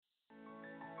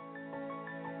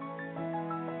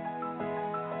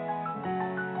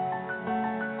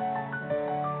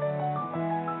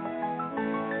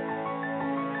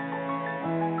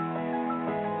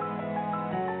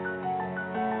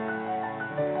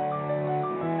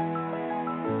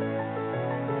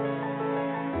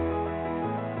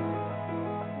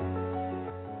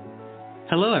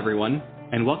Hello, everyone,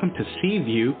 and welcome to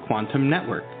Seaview Quantum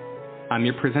Network. I'm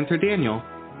your presenter, Daniel,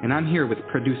 and I'm here with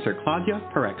producer Claudia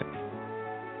Pareca.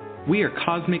 We are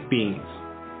cosmic beings,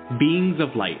 beings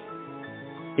of light.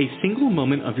 A single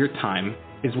moment of your time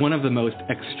is one of the most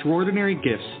extraordinary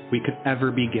gifts we could ever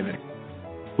be given.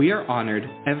 We are honored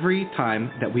every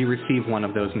time that we receive one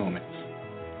of those moments.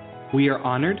 We are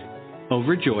honored,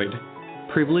 overjoyed,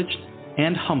 privileged,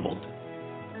 and humbled.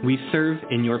 We serve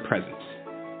in your presence.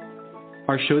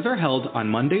 Our shows are held on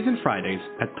Mondays and Fridays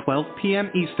at 12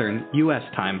 p.m. Eastern U.S.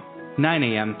 Time, 9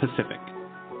 a.m. Pacific.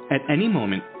 At any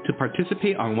moment, to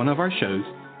participate on one of our shows,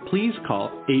 please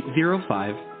call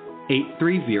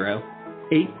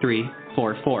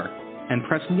 805-830-8344 and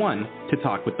press 1 to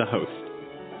talk with the host.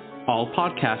 All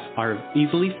podcasts are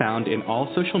easily found in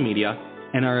all social media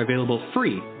and are available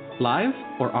free, live,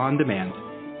 or on demand.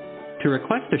 To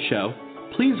request a show,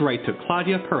 please write to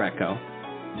Claudia Pareco,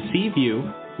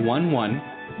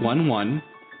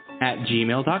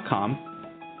 cview1111@gmail.com,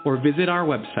 or visit our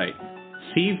website,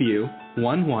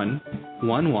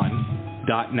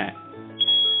 cview1111.net.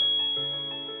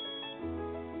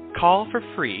 Call for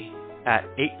free at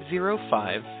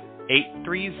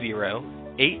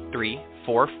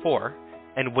 805-830-8344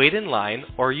 and wait in line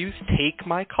or use Take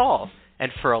My Call.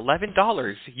 And for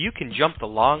 $11, you can jump the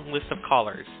long list of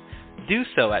callers. Do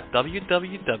so at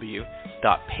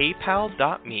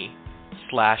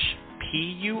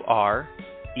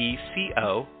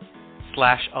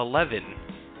www.paypal.me/PURECO/11,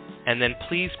 and then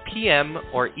please PM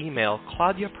or email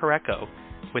Claudia Pareco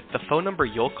with the phone number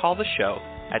you'll call the show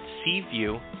at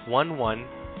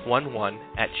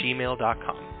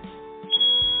cview1111@gmail.com.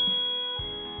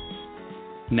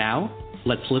 Now,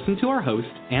 let's listen to our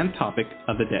host and topic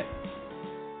of the day.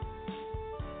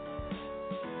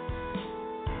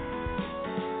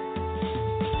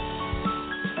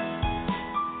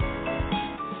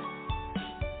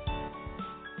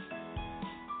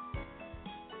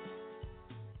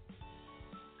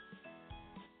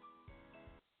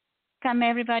 Welcome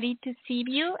everybody to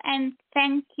Seaview, and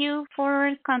thank you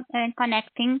for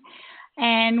connecting.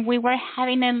 And we were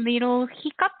having a little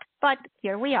hiccup, but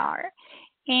here we are.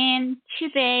 And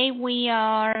today we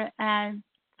are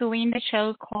doing the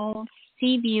show called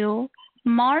Seaview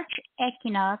March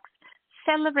Equinox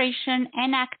Celebration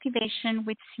and Activation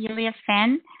with Celia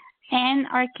Fenn and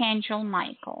Archangel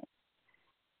Michael.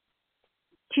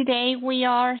 Today we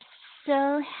are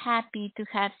so happy to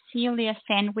have Celia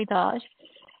Fenn with us.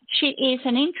 She is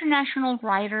an international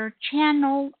writer,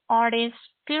 channel, artist,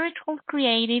 spiritual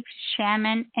creative,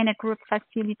 shaman, and a group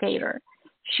facilitator.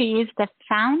 She is the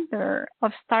founder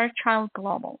of Star Child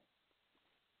Global.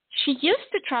 She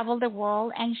used to travel the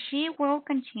world, and she will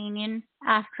continue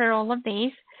after all of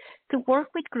this to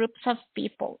work with groups of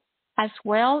people, as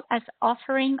well as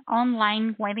offering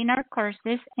online webinar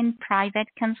courses and private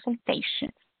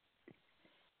consultations.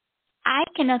 I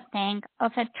cannot think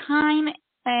of a time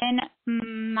in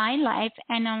my life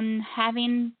and on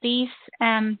having this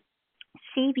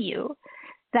Seaview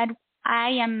that I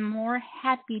am more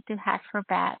happy to have her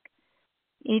back.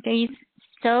 It is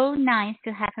so nice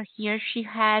to have her here. She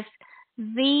has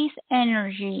this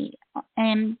energy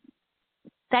and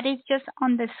that is just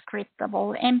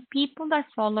undescribable, and people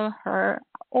that follow her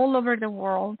all over the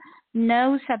world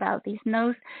knows about this,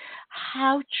 knows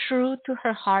how true to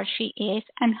her heart she is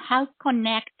and how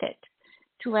connected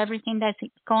to everything that's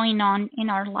going on in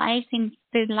our lives, in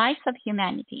the lives of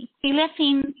humanity. Celia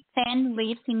Fenn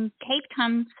lives in Cape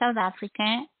Town, South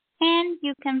Africa, and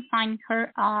you can find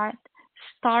her at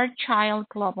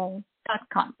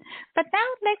starchildglobal.com. But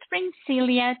now let's bring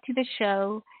Celia to the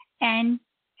show, and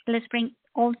let's bring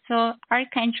also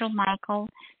Archangel Michael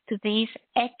to this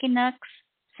Equinox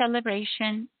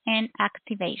celebration and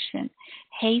activation.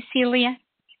 Hey, Celia.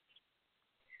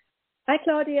 Hi,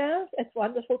 Claudia. It's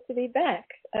wonderful to be back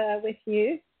with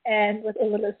you and with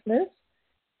all the listeners.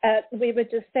 We were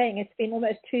just saying it's been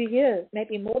almost 2 years,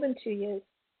 maybe more than 2 years,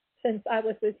 since I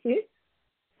was with you.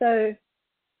 So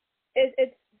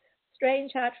it's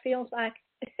strange how it feels like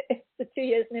the 2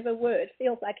 years never were. It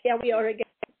feels like here we are again.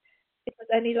 It was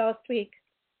only last week.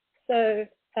 So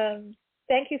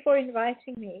thank you for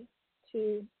inviting me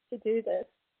to do this.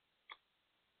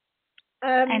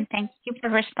 And thank you for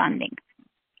responding.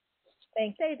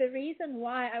 Thanks. The reason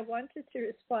why I wanted to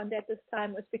respond at this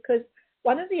time was because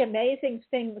one of the amazing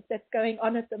things that's going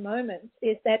on at the moment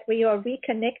is that we are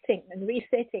reconnecting and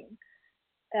resetting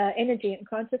energy and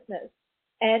consciousness.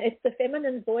 And it's the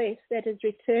feminine voice that is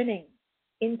returning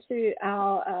into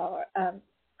our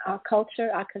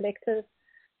culture, our collective.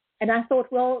 And I thought,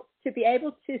 well, to be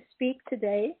able to speak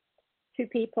today to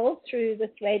people through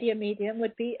this radio medium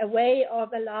would be a way of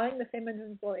allowing the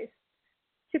feminine voice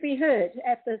to be heard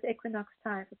at this equinox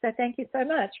time. So thank you so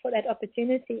much for that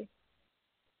opportunity.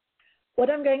 What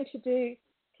I'm going to do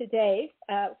today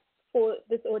for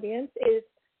this audience is,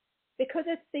 because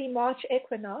it's the March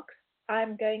equinox,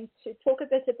 I'm going to talk a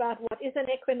bit about what is an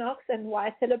equinox and why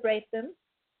I celebrate them,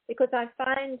 because I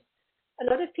find a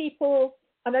lot of people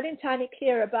are not entirely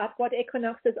clear about what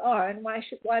equinoxes are and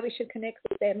why we should connect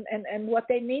with them and what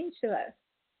they mean to us.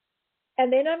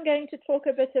 And then I'm going to talk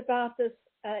a bit about this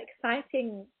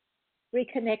exciting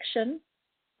reconnection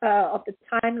of the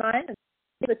timeline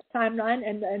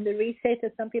and the reset,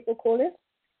 as some people call it.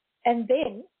 And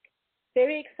then,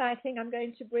 very exciting, I'm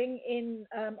going to bring in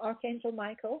Archangel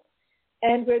Michael,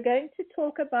 and we're going to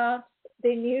talk about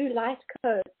the new light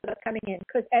codes that are coming in,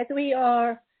 because as we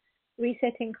are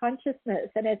resetting consciousness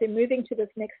and as we're moving to this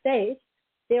next stage,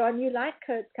 there are new light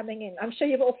codes coming in. I'm sure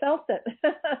you've all felt it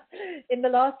in the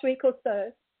last week or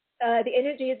so. The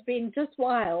energy has been just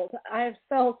wild. I've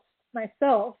felt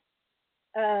myself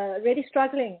really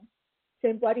struggling to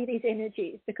embody these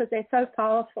energies because they're so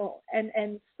powerful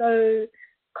and so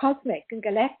cosmic and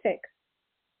galactic.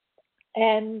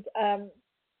 And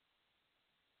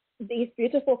these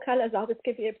beautiful colors, I'll just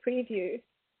give you a preview.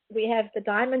 We have the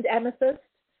diamond amethyst,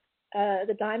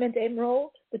 the diamond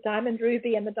emerald, the diamond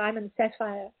ruby, and the diamond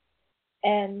sapphire.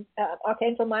 And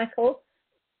Archangel Michael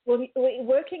will be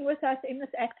working with us in this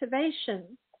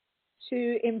activation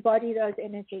to embody those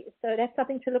energies. So that's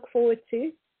something to look forward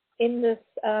to in this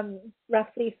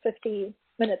roughly 50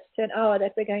 minutes to an hour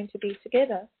that we're going to be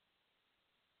together.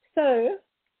 So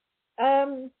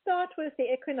start with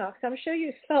the equinox. I'm sure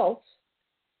you felt,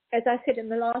 as I said, in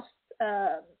the last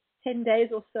 10 days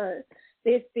or so,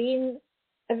 there's been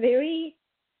a very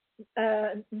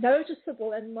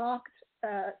noticeable and marked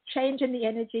change in the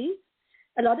energy.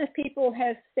 A lot of people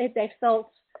have said they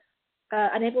felt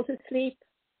unable to sleep,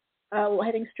 or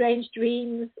having strange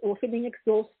dreams, or feeling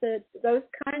exhausted, those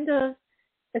kind of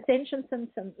ascension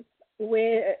symptoms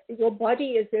where your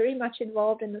body is very much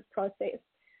involved in this process.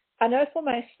 I know for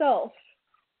myself,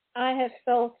 I have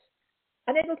felt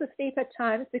unable to sleep at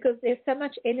times because there's so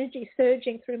much energy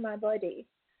surging through my body.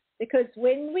 Because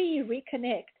when we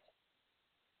reconnect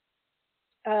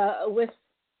with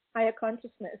higher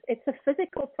consciousness, it's a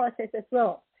physical process as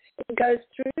well. It goes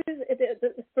through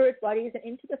the spirit bodies and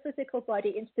into the physical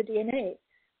body, into the DNA.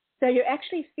 So you're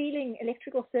actually feeling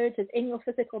electrical surges in your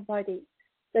physical body.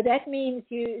 So that means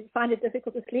you find it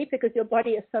difficult to sleep because your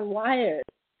body is so wired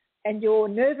and your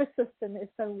nervous system is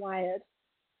so wired.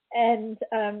 And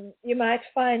you might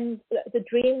find the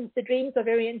dreams are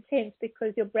very intense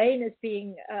because your brain is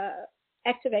being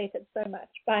activated so much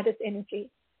by this energy.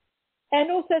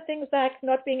 And also things like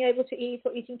not being able to eat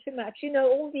or eating too much. You know,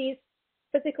 all these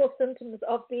physical symptoms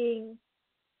of being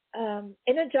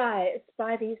energized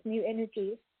by these new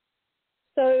energies.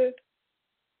 So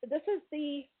this is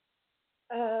the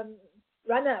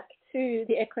run-up to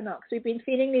the equinox. We've been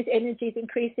feeling these energies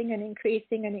increasing and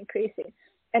increasing and increasing.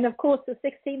 And of course, the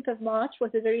 16th of March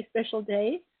was a very special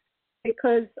day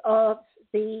because of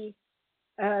the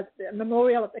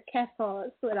memorial of the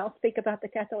Cathars. Well, I'll speak about the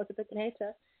Cathars a bit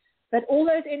later. But all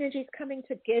those energies coming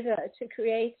together to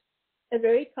create a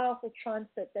very powerful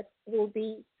transit that will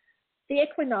be the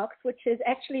equinox, which is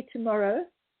actually tomorrow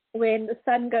when the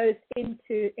sun goes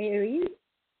into Aries.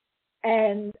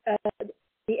 And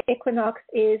the equinox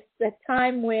is the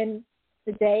time when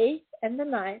the day and the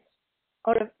night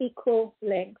are of equal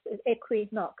length, is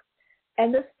equinox.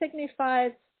 And this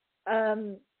signifies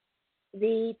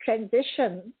the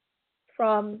transition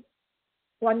from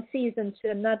one season to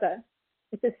another.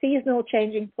 It's a seasonal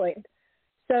changing point.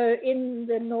 So in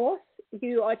the north,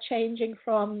 you are changing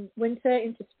from winter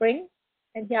into spring.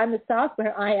 And here in the south,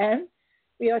 where I am,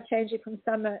 we are changing from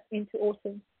summer into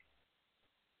autumn.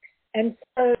 And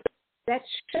so that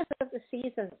shift of the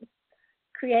seasons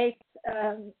creates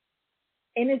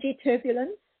energy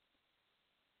turbulence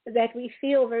that we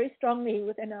feel very strongly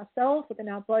within ourselves, within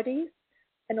our bodies,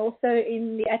 and also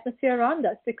in the atmosphere around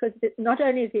us, because not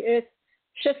only is the Earth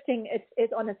shifting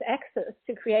it's on its axis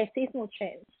to create seasonal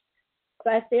change,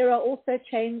 but there are also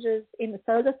changes in the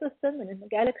solar system and in the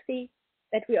galaxy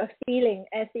that we are feeling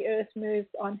as the Earth moves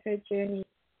on her journey.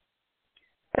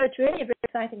 So it's really a very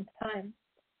exciting time.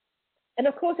 And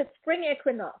of course, it's spring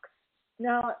equinox.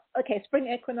 Now, okay, spring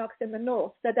equinox in the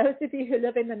north. So those of you who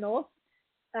live in the north,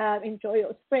 enjoy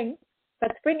your spring.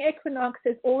 But spring equinox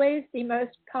is always the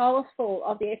most powerful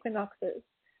of the equinoxes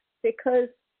because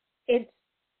it's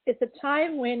a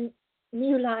time when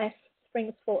new life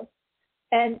springs forth.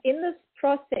 And in this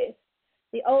process,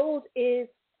 the old is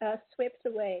swept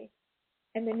away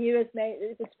and the new is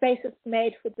made, the space is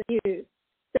made for the new.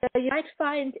 So you might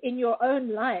find in your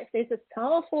own life there's a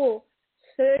powerful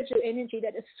surge of energy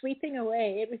that is sweeping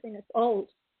away everything that's old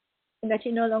and that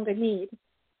you no longer need.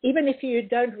 Even if you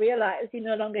don't realize you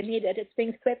no longer need it, it's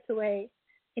being swept away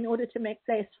in order to make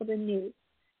place for the new.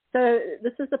 So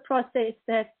this is the process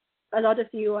that a lot of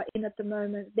you are in at the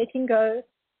moment, letting go,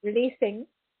 releasing,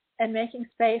 and making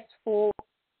space for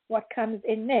what comes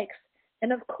in next.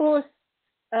 And of course,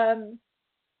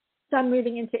 Sun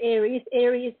moving into Aries.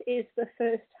 Aries is the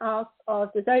first house of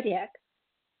the zodiac.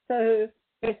 So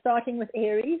we're starting with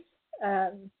Aries,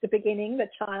 the beginning, the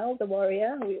child, the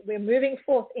warrior. We're moving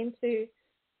forth into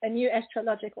a new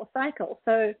astrological cycle.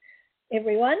 So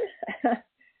everyone,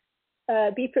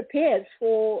 be prepared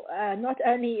for not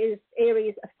only is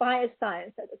Aries a fire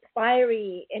sign, so it's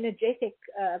fiery, energetic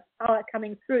power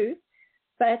coming through,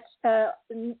 but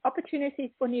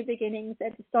opportunities for new beginnings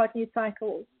and to start new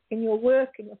cycles in your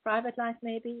work, in your private life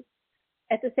maybe,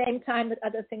 at the same time that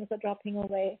other things are dropping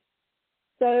away.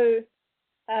 So,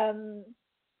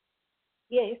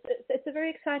 yes, it's a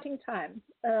very exciting time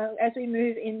as we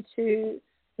move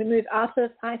out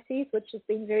of Pisces, which has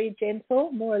been very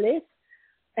gentle, more or less,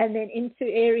 and then into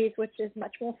Aries, which is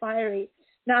much more fiery.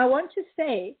 Now, I want to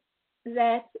say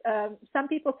that some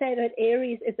people say that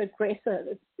Aries is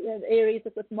aggressive. Aries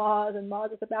is with Mars, and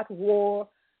Mars is about war.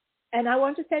 And I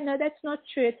want to say, no, that's not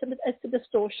true. It's a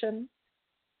distortion.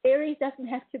 Aries doesn't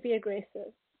have to be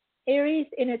aggressive. Aries,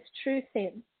 in its true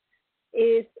sense,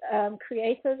 is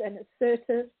creative and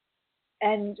assertive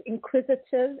and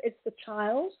inquisitive. It's the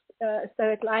child, so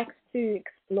it likes to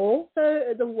explore.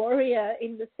 So the warrior,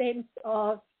 in the sense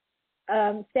of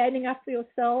standing up for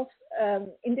yourself,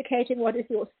 indicating what is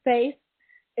your space.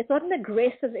 It's not an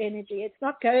aggressive energy. It's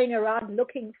not going around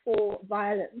looking for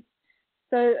violence.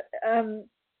 So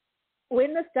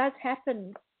when this does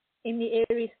happen in the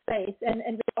Aries space, and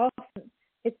very often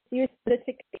it's used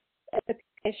politically as a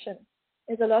application,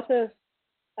 there's a lot of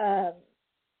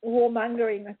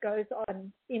warmongering that goes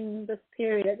on in this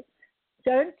period.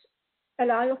 Don't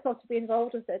allow yourself to be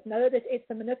involved with it. Know that it's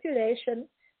a manipulation,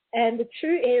 and the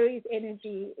true Aries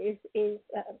energy is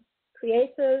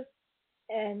creative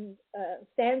and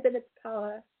stands in its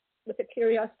power with the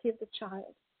curiosity of the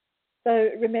child. So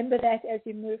remember that as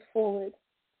you move forward.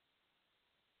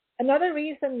 Another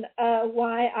reason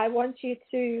why I want you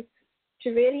to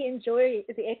really enjoy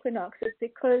the equinox is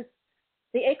because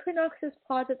the equinox is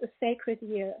part of the sacred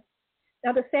year.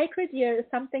 Now, the sacred year is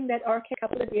something that Archangel a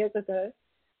couple of years ago,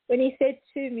 when he said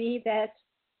to me that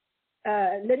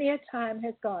linear time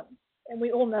has gone, and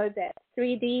we all know that.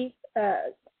 3D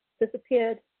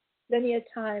disappeared, linear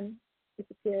time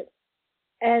disappeared.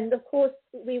 And of course,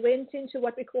 we went into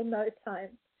what we call no time.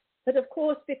 But of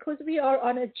course, because we are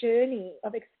on a journey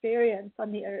of experience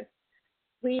on the earth,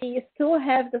 we still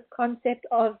have this concept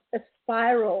of a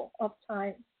spiral of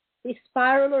time. We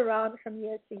spiral around from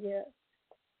year to year.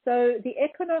 So the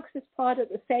equinox is part of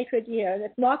the sacred year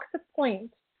that marks a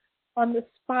point on the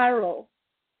spiral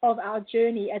of our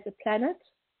journey as a planet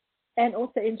and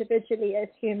also individually as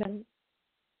humans.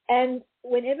 And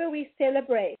whenever we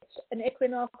celebrate an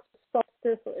equinox,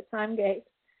 solstice, or a time gate,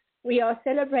 we are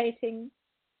celebrating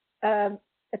a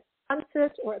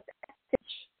transit or a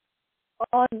passage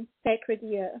on sacred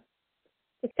year.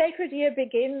 The sacred year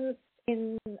begins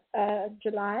in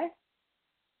July,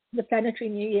 the planetary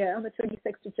new year on the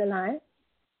 26th of July,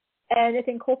 and it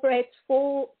incorporates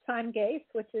 4 time gates,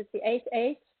 which is the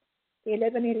 8-8, the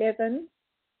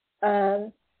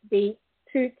 11-11, the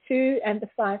 2-2, and the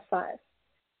 5-5.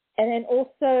 And then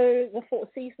also the 4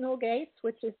 seasonal gates,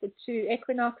 which is the 2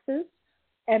 equinoxes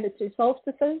and the 2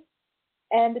 solstices,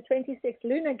 and the 26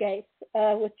 lunar gates,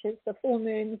 which is the full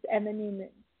moons and the new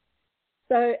moons.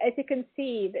 So as you can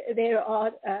see, there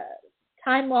are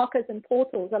time markers and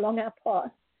portals along our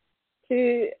path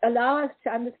to allow us to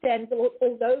understand that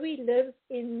although we live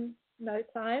in no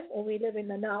time, or we live in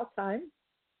the now time,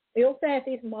 we also have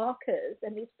these markers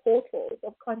and these portals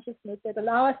of consciousness that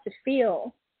allow us to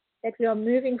feel that we are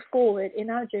moving forward in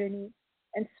our journey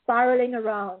and spiraling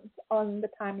around on the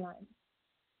timeline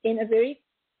in a very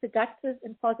productive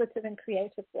and positive and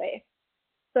creative way.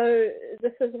 So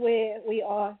this is where we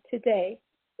are today.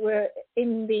 We're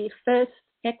in the first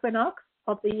equinox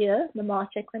of the year, the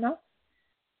March equinox.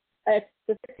 It's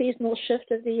the seasonal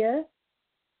shift of the year.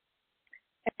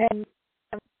 And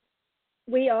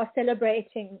we are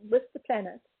celebrating with the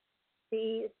planet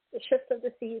the shift of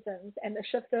the seasons and the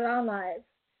shift of our lives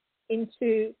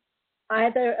into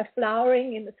either a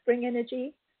flowering in the spring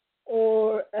energy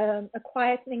or a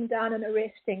quietening down and a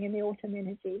resting in the autumn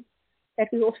energy that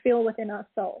we will feel within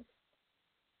ourselves.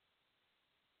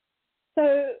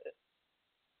 So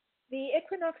the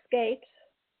equinox gate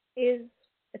is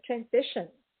a transition,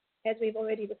 as we've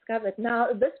already discovered. Now,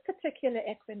 this particular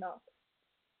equinox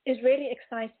is really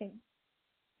exciting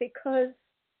because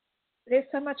there's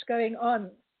so much going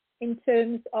on in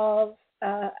terms of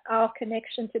our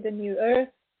connection to the new earth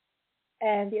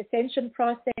and the ascension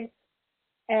process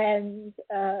and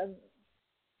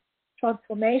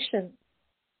transformation.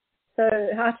 So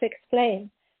how to explain?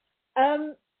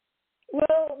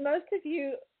 Well, most of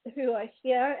you who are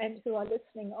here and who are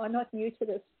listening are not new to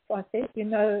this process. You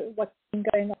know what's been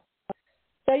going on.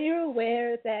 So you're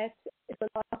aware that for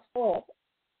the last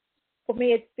for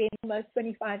me, it's been almost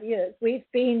 25 years. We've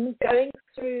been going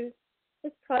through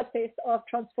this process of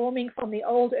transforming from the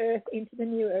old earth into the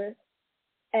new earth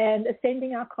and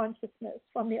ascending our consciousness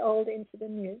from the old into the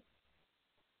new.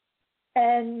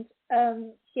 And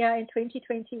here in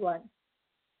 2021,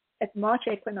 at March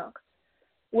equinox,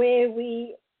 where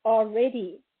we are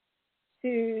ready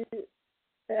to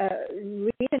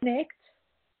reconnect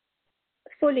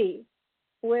fully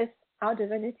with our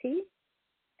divinity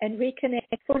and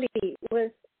reconnect fully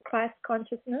with Christ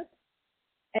consciousness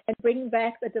and bring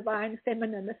back the divine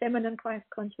feminine, the feminine Christ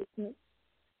consciousness,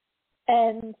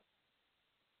 and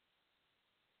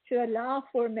to allow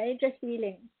for major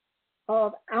healing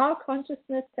of our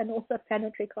consciousness and also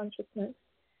planetary consciousness.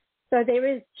 So there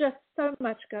is just so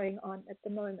much going on at the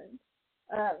moment.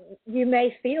 You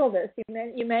may feel this.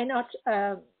 You may not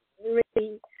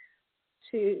really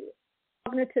to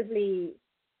cognitively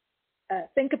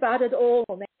think about it all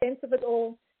or make sense of it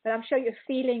all, but I'm sure you're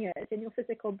feeling it in your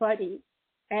physical body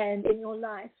and in your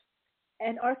life.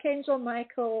 And Archangel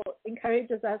Michael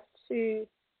encourages us to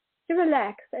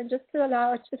relax and just to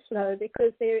allow it to flow,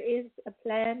 because there is a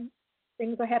plan.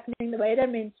 Things are happening the way they're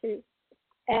meant to,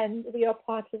 and we are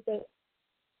part of this.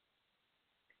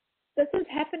 This is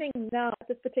happening now at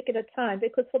this particular time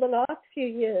because for the last few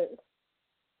years,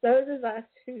 those of us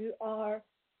who are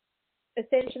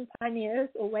ascension pioneers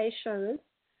or way showers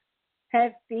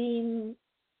have been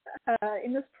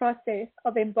in this process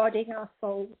of embodying our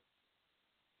souls.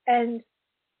 And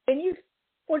when you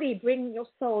fully bring your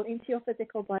soul into your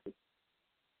physical body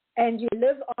and you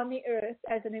live on the earth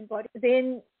as an embodied,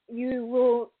 then you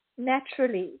will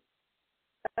naturally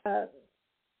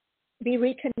be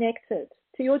reconnected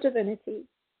to your divinity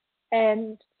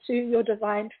and to your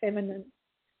divine feminine.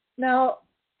 Now,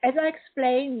 as I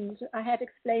had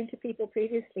explained to people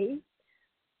previously,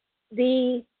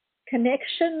 the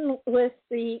connection with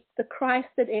the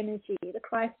Christed energy, the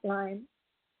Christ line,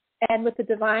 and with the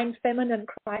divine feminine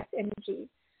Christ energy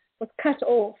was cut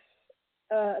off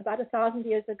about 1,000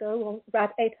 years ago, or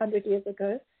about 800 years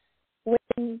ago,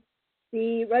 when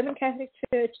the Roman Catholic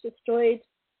Church destroyed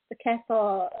the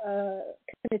Cathar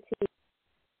community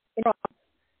in France,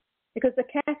 because the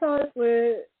Cathars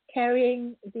were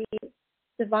carrying the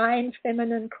divine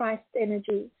feminine Christ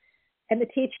energy and the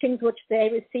teachings which they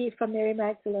received from Mary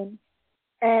Magdalene.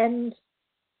 And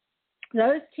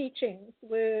those teachings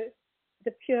were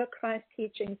the pure Christ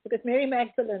teachings, because Mary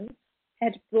Magdalene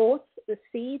had brought the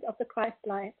seed of the Christ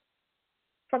light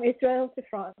from Israel to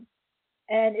France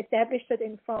and established it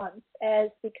in France as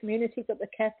the communities of the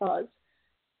Cathars.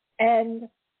 And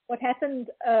what happened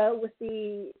with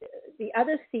the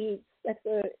other seeds that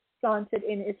were planted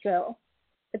in Israel,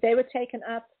 that they were taken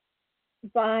up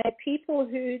by people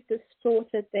who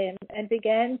distorted them and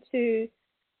began to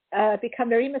become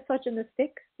very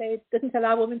misogynistic. They didn't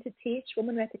allow women to teach.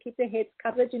 Women had to keep their heads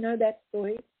covered. You know that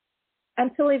story.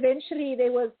 Until eventually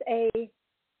there was a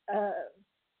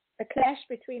clash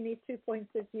between these two points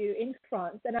of view in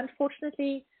France. And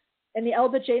unfortunately, in the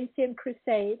Albigensian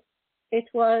Crusade, it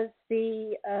was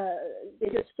the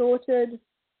distorted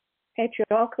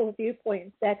patriarchal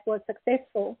viewpoint that was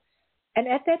successful. And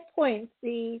at that point,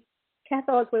 the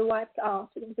Cathars were wiped out.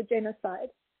 It was a genocide.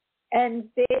 And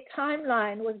their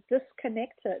timeline was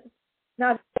disconnected.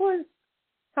 Now, it was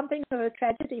something of a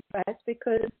tragedy for us,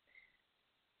 because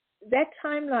that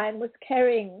timeline was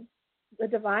carrying the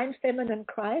divine feminine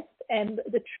Christ and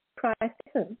the true Christ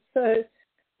essence. So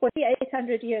for the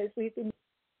 800 years, we've been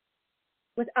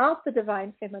without the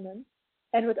divine feminine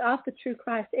and without the true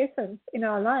Christ essence in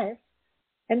our lives.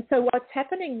 And so what's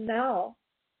happening now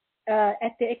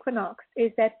at the equinox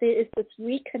is that there is this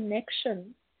reconnection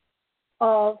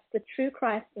of the true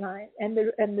Christ line and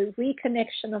the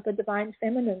reconnection of the divine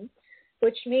feminine,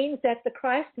 which means that the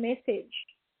Christ message,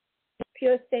 in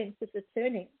pure sense, is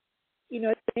returning. You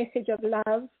know, the message of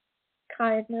love,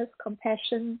 kindness,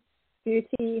 compassion,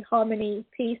 beauty, harmony,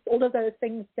 peace, all of those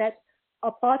things that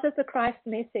are part of the Christ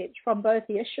message from both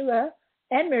Yeshua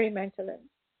and Mary Magdalene.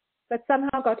 but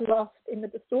somehow got lost in the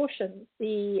distortions,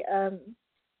 the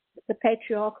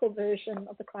patriarchal version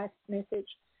of the Christ message.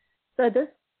 So this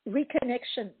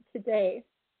reconnection today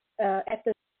at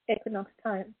the equinox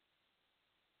time,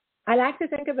 I like to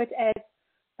think of it as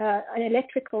an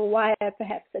electrical wire,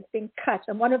 perhaps, that's been cut,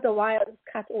 and one of the wires is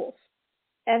cut off.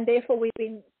 And therefore, we've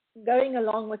been going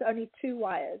along with only 2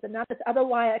 wires. And now this other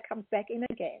wire comes back in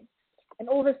again. And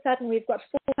all of a sudden, we've got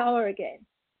full power again.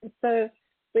 And so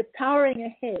we're powering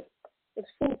ahead with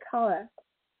full power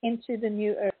into the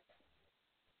new earth.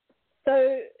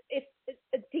 So it's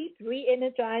a deep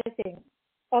re-energizing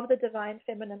of the divine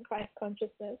feminine Christ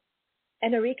consciousness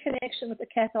and a reconnection with the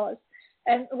Cathars.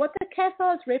 And what the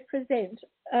Cathars represent,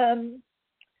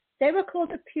 they were called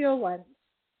the pure ones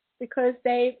because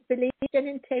they believed in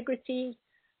integrity,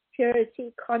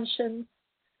 purity, conscience,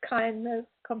 kindness,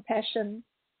 compassion,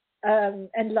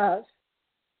 and love.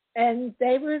 And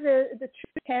they were the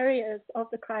true carriers of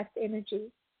the Christ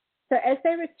energy. So as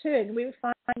they return,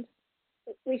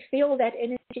 we feel that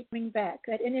energy coming back,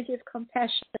 that energy of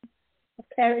compassion, of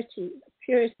clarity, of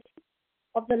purity,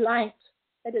 of the light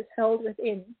that is held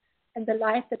within, and the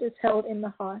light that is held in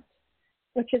the heart,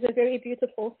 which is a very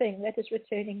beautiful thing that is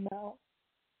returning now.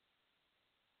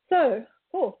 So,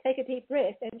 take a deep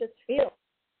breath and just feel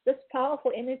this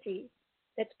powerful energy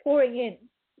that's pouring in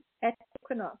at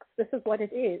Equinox. This is what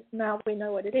it is. Now we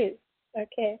know what it is.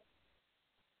 Okay.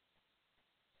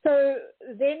 So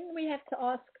then we have to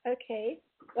ask, okay,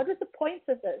 what is the point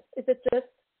of this? Is it just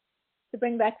to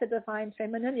bring back the divine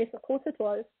feminine? Yes, of course it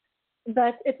was.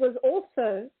 But it was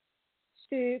also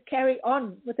to carry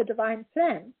on with the divine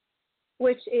plan,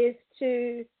 which is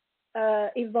to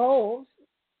evolve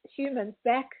humans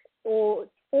back or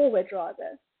forward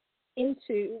rather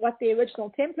into what the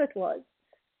original template was,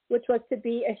 which was to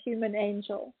be a human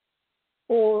angel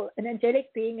or an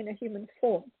angelic being in a human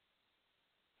form.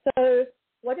 So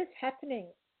what is happening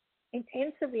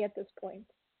intensively at this point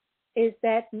is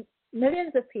that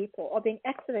millions of people are being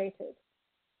activated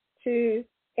to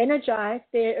energize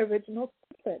their original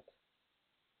template.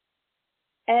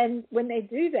 And when they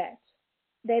do that,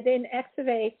 they then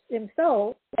activate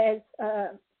themselves as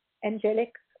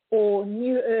angelic or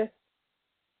new earth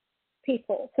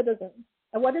people, citizens.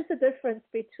 And what is the difference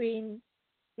between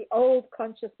the old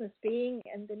consciousness being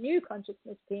and the new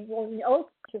consciousness being? Well, in the old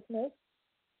consciousness,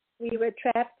 we were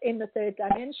trapped in the third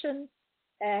dimension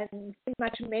and pretty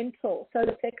much mental,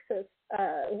 solar plexus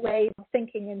way of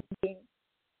thinking and being.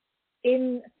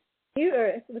 In New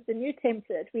Earth, with the new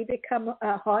template, we become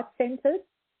heart-centered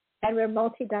and we're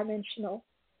multidimensional,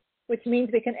 which means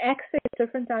we can access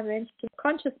different dimensions of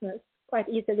consciousness quite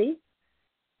easily.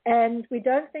 And we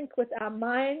don't think with our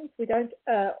minds. We don't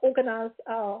organize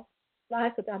our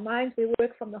lives with our minds. We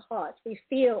work from the heart. We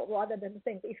feel rather than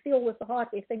think. We feel with the heart.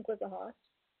 We think with the heart.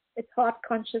 It's heart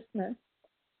consciousness.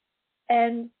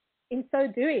 And in so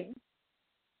doing,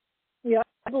 we are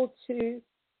able to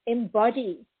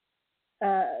embody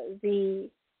the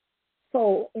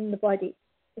soul in the body.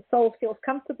 The soul feels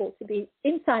comfortable to be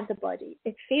inside the body.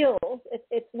 It feels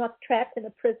it's not trapped in a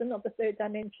prison of the third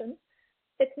dimension.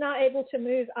 It's now able to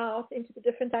move out into the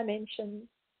different dimensions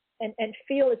and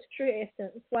feel its true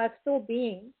essence while still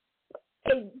being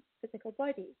in physical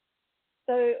body.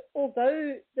 So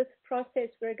although this process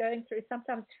we're going through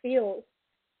sometimes feels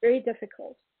very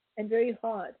difficult and very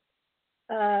hard,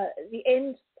 the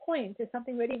end point is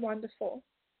something really wonderful,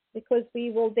 because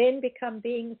we will then become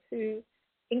beings who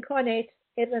incarnate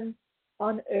heaven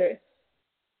on earth,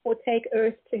 or take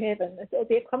earth to heaven. It will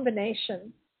be a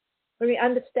combination where we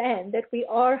understand that we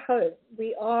are home,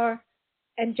 we are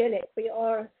angelic, we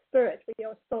are spirit, we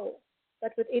are soul,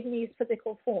 but within these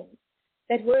physical forms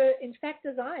that were in fact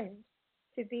designed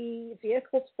to be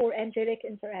vehicles for angelic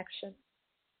interaction.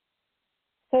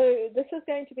 So this is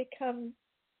going to become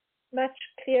much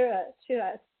clearer to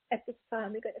us at this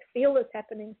time. We're going to feel this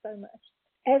happening so much.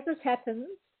 As this happens,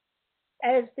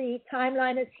 as the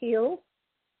timeline is healed,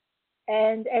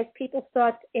 and as people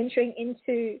start entering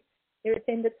into their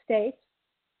ascended state,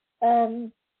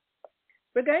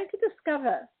 we're going to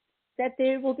discover that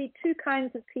there will be 2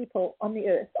 kinds of people on the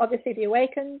earth. Obviously the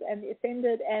awakened and the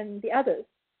ascended and the others.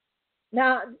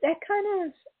 Now, that kind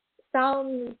of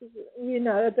sounds,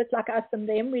 a bit like us and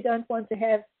them. We don't want to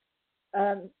have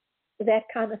that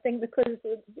kind of thing, because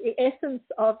the essence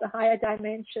of the higher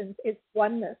dimensions is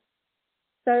oneness.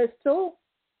 So still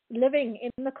living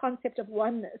in the concept of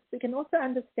oneness, we can also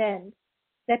understand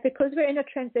that because we're in a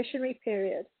transitionary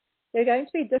period, there are going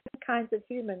to be different kinds of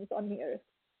humans on the earth.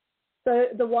 So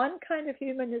the one kind of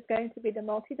human is going to be the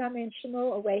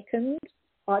multidimensional, awakened,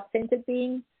 heart-centered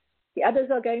being. The others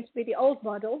are going to be the old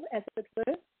model, as it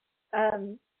were,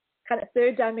 kind of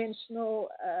third-dimensional,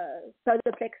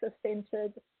 solar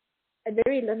plexus-centered, and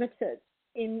very limited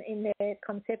in their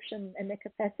conception and their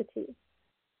capacity,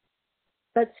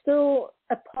 but still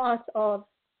a part of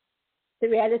the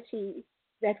reality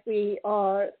that we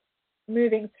are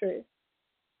moving through.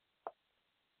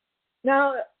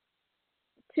 Now,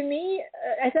 to me,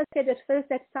 as I said at first,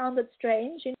 that sounded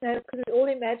strange, because we all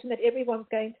imagine that everyone's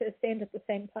going to ascend at the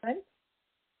same time.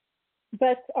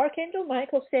 But Archangel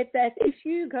Michael said that if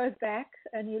you go back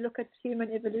and you look at human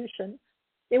evolution,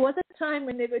 there was a time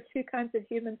when there were two kinds of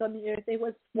humans on the earth. There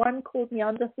was one called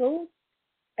Neanderthals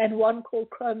and one called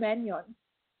Cro-Magnon.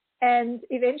 And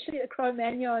eventually the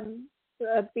Cro-Magnon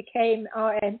became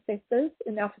our ancestors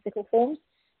in our physical forms,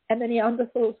 and the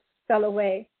Neanderthals fell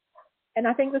away. And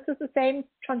I think this is the same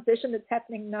transition that's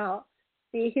happening now.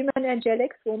 The human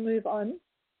angelics will move on,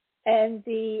 and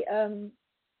the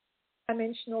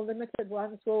dimensional limited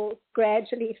ones will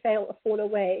gradually fall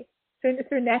away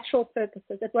through natural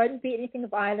purposes. It won't be anything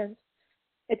violent.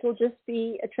 It will just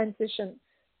be a transition.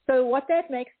 So what that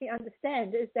makes me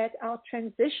understand is that our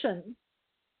transition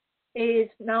is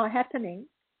now happening,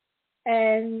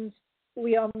 and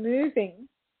we are moving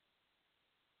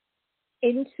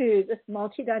into this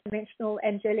multidimensional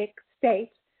angelic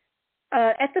state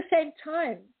at the same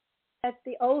time that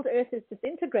the old earth is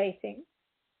disintegrating,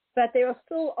 but there are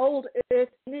still old earth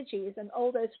energies and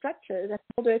old earth structures and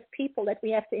old earth people that we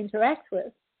have to interact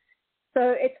with.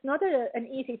 So it's not an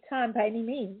easy time by any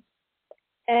means.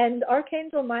 And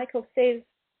Archangel Michael says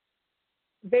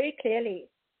very clearly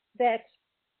that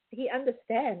he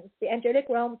understands, the angelic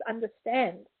realms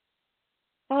understand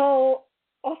how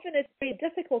often it's very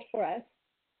difficult for us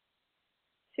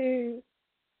to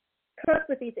cope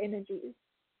with these energies.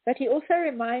 But he also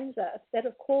reminds us that,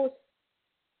 of course,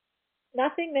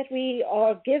 nothing that we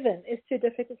are given is too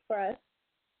difficult for us,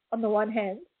 on the one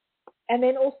hand, and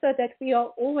then also that we are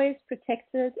always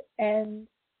protected and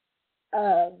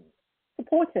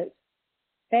supported.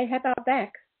 They have our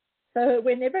back. So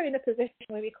we're never in a position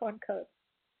where we can't cope.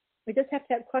 We just have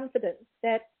to have confidence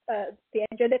that the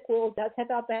angelic world does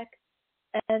have our back,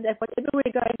 and that whatever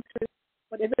we're going through,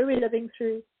 whatever we're living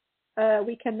through,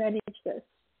 we can manage this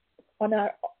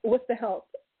with the help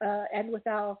and with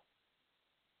our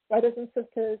brothers and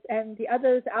sisters and the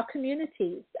others, our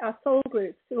communities, our soul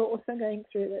groups who are also going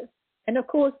through this. And of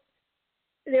course,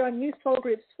 there are new soul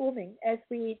groups forming as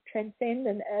we transcend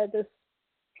and this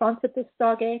transit the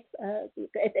Stargate,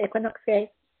 the Equinox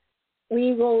gate.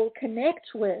 We will connect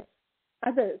with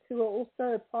others who are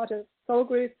also part of soul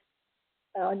groups,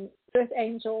 earth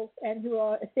angels, and who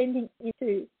are ascending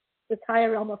into this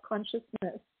higher realm of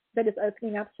consciousness that is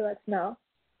opening up to us now,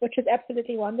 which is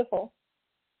absolutely wonderful.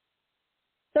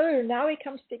 So now we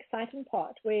come to the exciting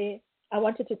part where I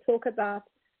wanted to talk about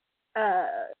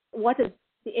what is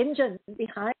the engine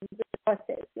behind this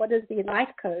process, what is the light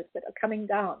codes that are coming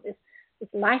down, this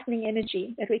lightning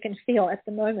energy that we can feel at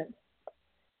the moment.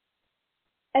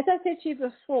 As I said to you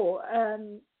before,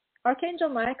 Archangel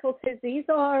Michael says these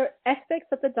are aspects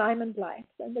of the diamond light.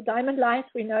 And the diamond light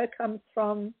we know comes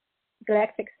from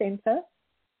galactic center,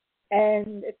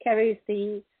 and it carries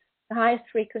the highest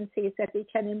frequencies that we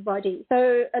can embody.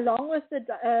 So along with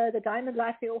the diamond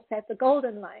light, we also have the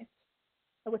golden light,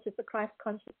 which is the Christ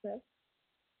consciousness.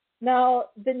 Now,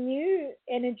 the new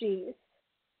energies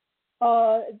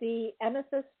are the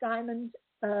amethyst diamond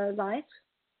light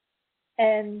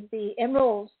and the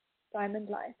emerald diamond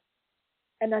light.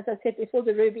 And as I said before,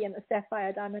 the ruby and the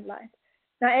sapphire diamond light.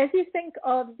 Now, as you think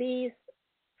of these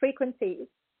frequencies,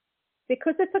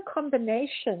 because it's a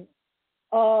combination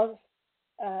of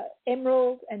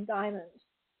emerald and diamond,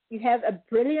 you have a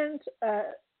brilliant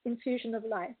infusion of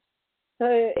light. So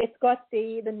it's got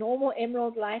the normal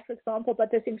emerald light, for example, but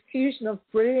this infusion of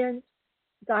brilliant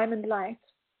diamond light,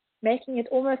 making it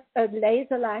almost a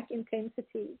laser-like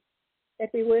intensity that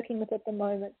we're working with at the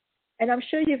moment. And I'm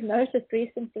sure you've noticed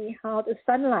recently how the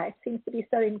sunlight seems to be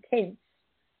so intense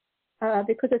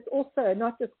because it's also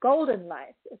not just golden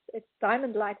light, it's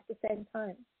diamond light at the same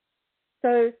time.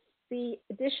 So the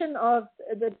addition of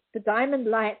the diamond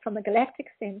light from the galactic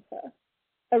center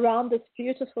around this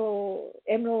beautiful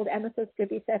emerald, amethyst,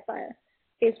 ruby, sapphire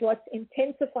is what's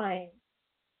intensifying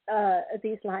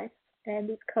these lights and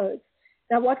these codes.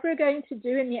 Now, what we're going to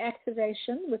do in the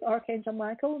activation with Archangel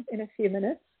Michael in a few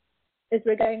minutes is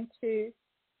we're going to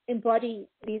embody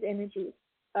these energies.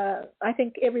 I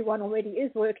think everyone already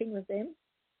is working with them,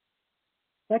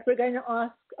 but we're going to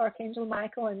ask Archangel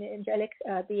Michael and the angelic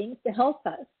beings to help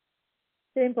us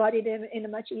to embody them in a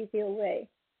much easier way.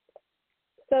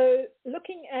 So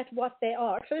looking at what they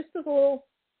are, first of all,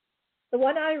 the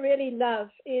one I really love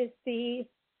is the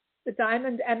the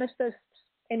diamond amethyst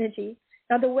energy.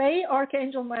 Now, the way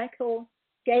Archangel Michael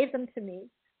gave them to me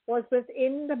was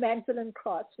within the mantle and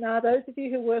cross. Now, those of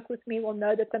you who work with me will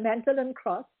know that the mantle and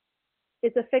cross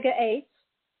is a figure 8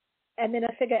 and then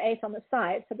a figure 8 on the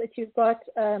side, so that you've got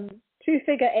 2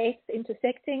 figure 8s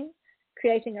intersecting,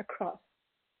 creating a cross.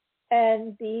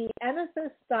 And the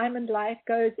amethyst diamond light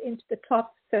goes into the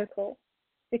top circle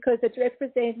because it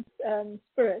represents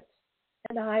spirit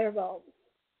and the higher realms.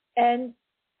 And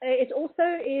it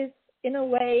also is, in a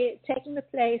way, taking the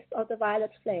place of the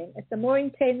violet flame. It's a more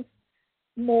intense,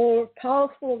 more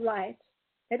powerful light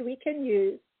that we can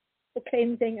use for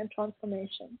cleansing and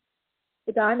transformation.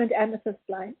 The diamond amethyst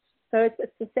light. So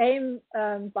it's the same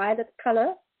violet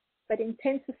color, but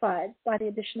intensified by the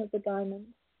addition of the diamond.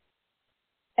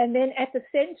 And then at the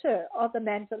center of the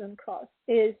mantle and cross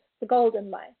is the golden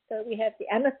light. So we have the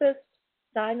amethyst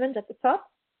diamond at the top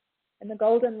and the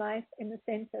golden light in the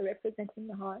center representing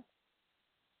the heart.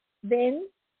 Then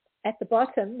at the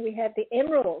bottom, we have the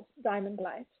emerald diamond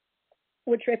light,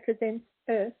 which represents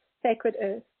earth, sacred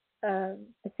earth,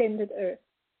 ascended earth.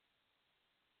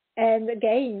 And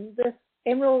again, this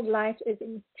emerald light is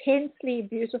intensely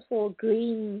beautiful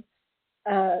green,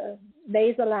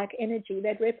 laser-like energy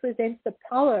that represents the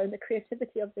power and the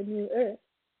creativity of the new earth.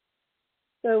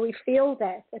 So we feel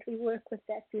that we work with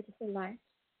that beautiful light.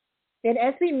 Then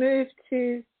as we move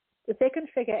to the second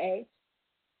figure 8,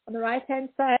 on the right-hand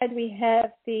side we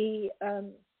have the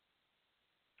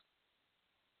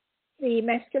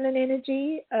masculine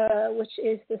energy, which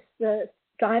is the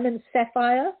diamond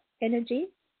sapphire energy.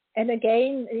 And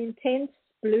again, an intense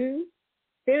blue,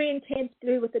 very intense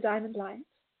blue with the diamond light.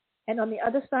 And on the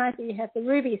other side, we have the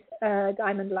ruby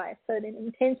diamond light. So an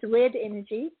intense red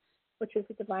energy, which is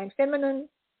the divine feminine,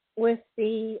 with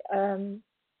the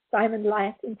diamond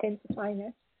light intensifying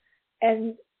it.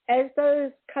 And as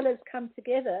those colors come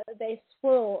together, they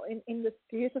swirl in this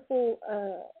beautiful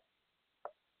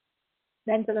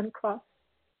mandolin cross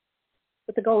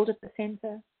with the gold at the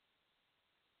center.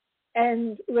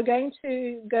 And we're going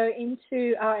to go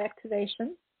into our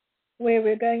activation, where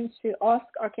we're going to ask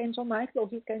Archangel Michael,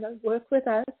 he's going to work with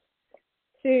us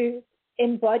to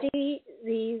embody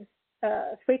these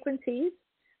frequencies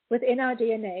within our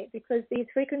DNA, because these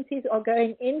frequencies are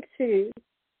going into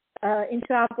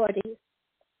our bodies,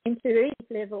 into very deep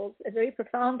levels, very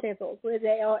profound levels, where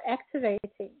they are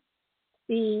activating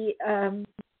the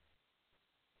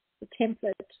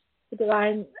template, the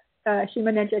divine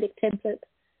human energetic template,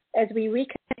 as we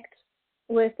reconnect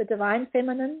with the divine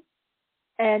feminine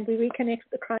and we reconnect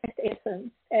with the Christ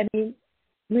essence and we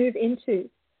move into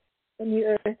the new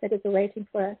earth that is awaiting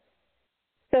for us.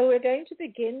 So we're going to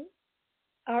begin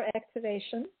our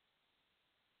activation.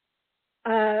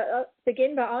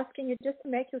 Begin by asking you just to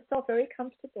make yourself very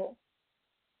comfortable.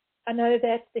 I know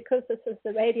that because this is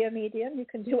the radio medium, you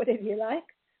can do whatever you like,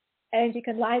 and you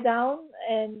can lie down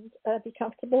and be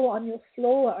comfortable on your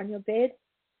floor or on your bed,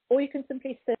 or you can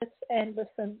simply sit and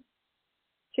listen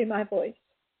to my voice.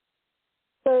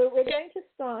 So we're going to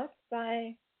start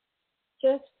by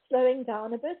just slowing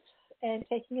down a bit and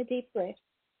taking a deep breath.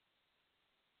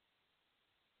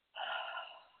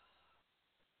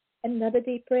 Another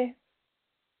deep breath.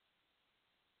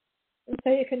 And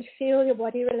so you can feel your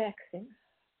body relaxing.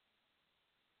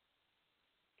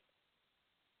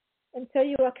 And so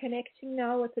you are connecting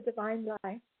now with the divine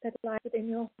light that lies within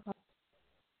your heart.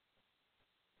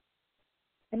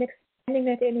 And expanding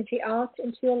that energy out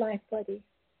into your life body.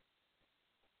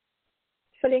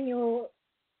 Filling your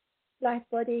life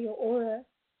body, your aura,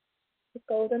 with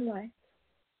golden light.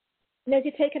 And as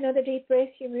you take another deep breath,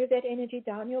 you move that energy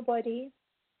down your body,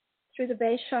 through the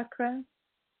base chakra,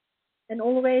 and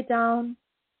all the way down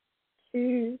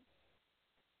to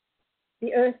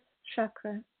the earth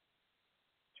chakra,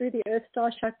 through the earth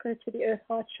star chakra to the earth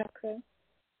heart chakra.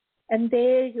 And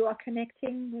there you are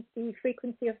connecting with the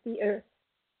frequency of the earth,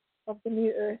 of the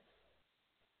new earth.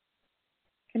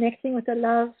 Connecting with the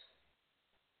love,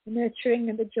 the nurturing,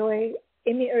 and the joy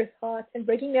in the earth heart, and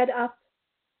bringing that up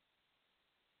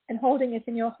and holding it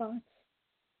in your heart.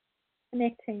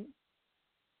 Connecting.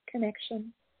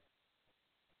 Connection.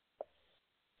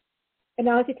 And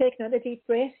now as you take another deep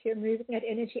breath, you're moving that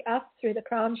energy up through the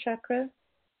crown chakra,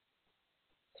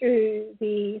 through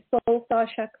the soul star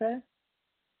chakra,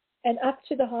 and up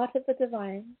to the heart of the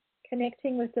divine,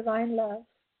 connecting with divine love,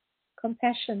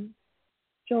 compassion,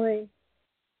 joy,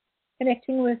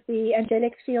 connecting with the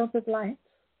angelic fields of light,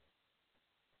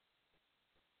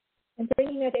 and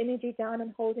bringing that energy down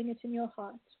and holding it in your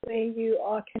heart, where you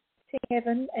are connecting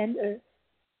heaven and earth.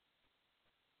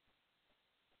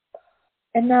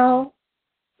 And now,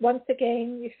 once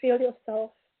again, you feel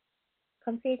yourself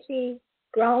completely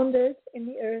grounded in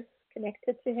the earth,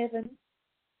 connected to heaven,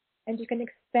 and you can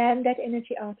expand that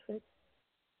energy outwards.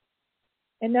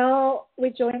 And now we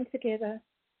join together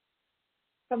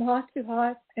from heart to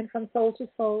heart and from soul to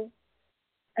soul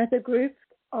as a group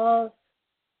of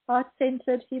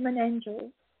heart-centered human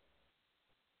angels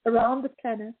around the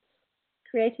planet,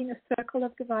 creating a circle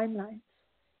of divine light.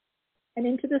 And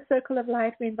into the circle of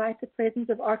light, we invite the presence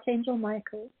of Archangel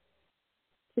Michael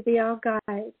to be our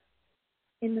guide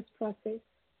in this process.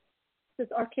 This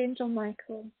is Archangel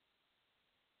Michael.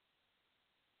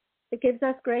 It gives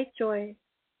us great joy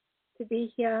to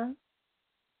be here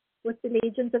with the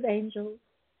legions of angels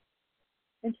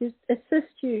and to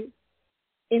assist you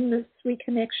in this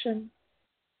reconnection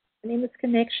and in this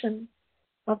connection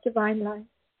of divine light.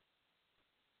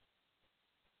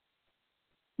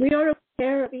 We are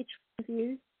aware of each one of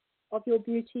you, of your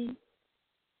beauty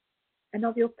and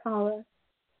of your power,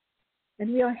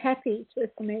 and we are happy to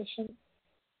affirmation.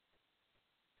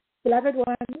 Beloved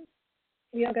ones,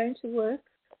 we are going to work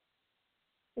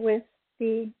with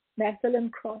the Magdalene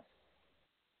Cross.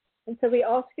 And so we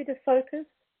ask you to focus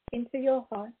into your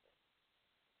heart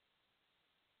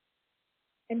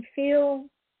and feel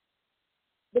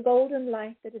the golden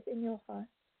light that is in your heart,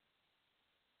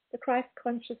 the Christ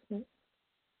consciousness,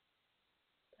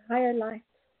 the higher light.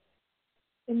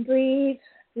 And breathe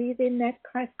in that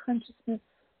Christ consciousness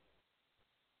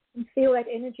and feel that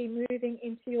energy moving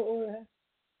into your aura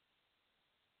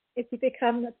as you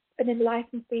become an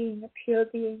enlightened being, a pure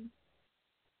being.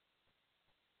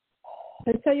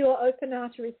 And so you are open now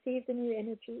to receive the new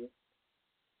energies.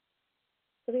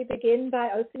 So we begin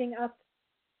by opening up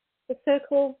the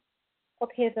circle of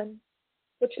heaven,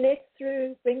 which lets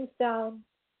through, brings down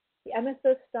the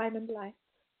amethyst diamond light.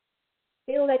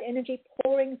 Feel that energy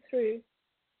pouring through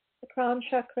the crown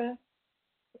chakra,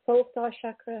 the soul star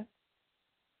chakra,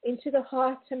 into the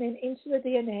heart and then into the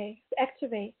DNA, to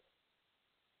activate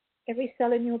every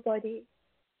cell in your body,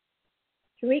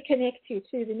 to reconnect you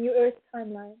to the new earth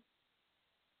timeline,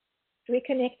 to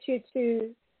reconnect you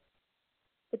to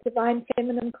the divine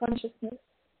feminine consciousness,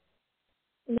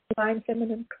 and the divine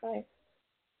feminine Christ,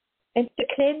 and to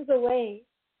cleanse away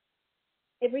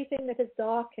everything that is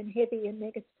dark and heavy and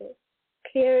negative,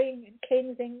 clearing and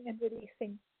cleansing and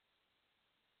releasing.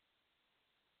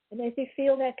 And as you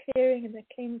feel that clearing and that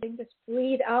cleansing, just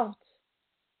breathe out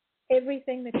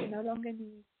everything that you no longer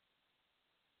need.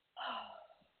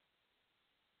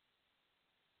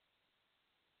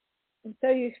 And so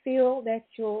you feel that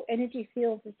your energy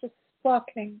field is just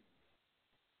sparkling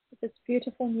with this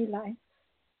beautiful new life.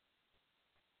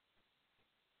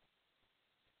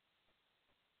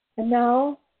 And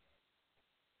now,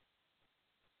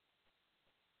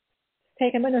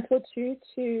 take a minute or two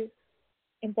to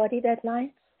embody that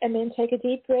light, and then take a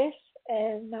deep breath.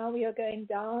 And now we are going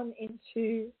down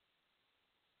into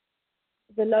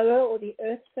the lower or the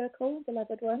earth circle,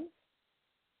 beloved ones.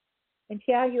 And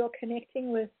here you are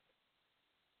connecting with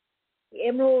the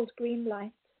emerald green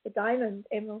light, the diamond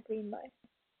emerald green light.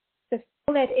 So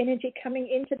feel that energy coming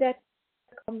into that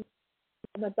from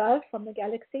above, from the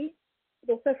galaxy,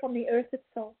 but also from the earth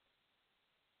itself.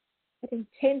 That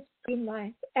intense green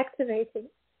light activating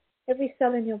every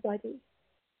cell in your body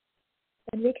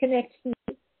and reconnecting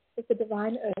you with the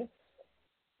divine earth,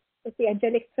 with the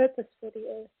angelic purpose for the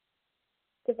earth,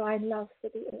 divine love for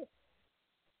the earth.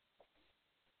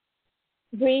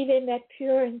 Breathe in that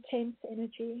pure, intense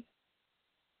energy.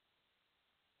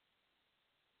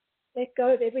 Let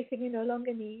go of everything you no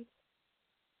longer need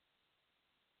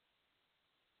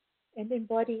and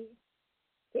embody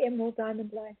the emerald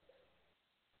diamond light.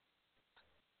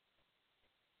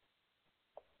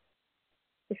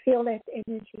 You feel that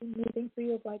energy moving through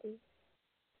your body.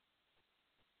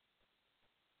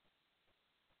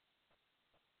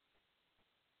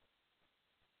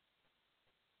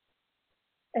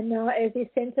 And now as you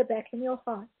center back in your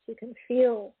heart, you can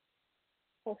feel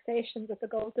pulsations of the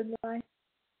golden light,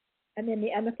 and then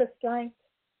the amethyst light,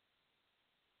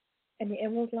 and the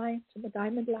emerald light, and the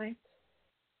diamond light,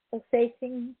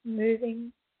 pulsating,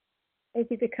 moving. As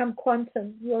you become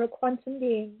quantum, you are a quantum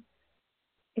being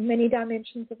in many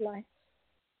dimensions of life.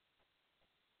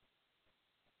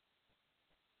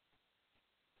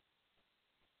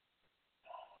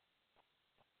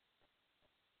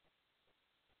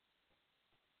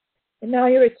 And now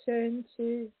you return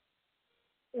to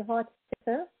your heart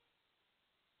center.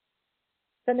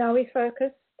 So now we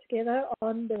focus together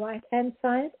on the right-hand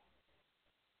side.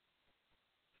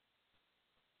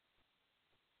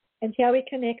 And here we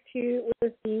connect you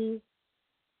with the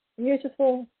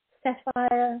beautiful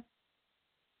sapphire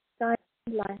diamond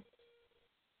light.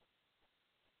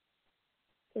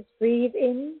 Just breathe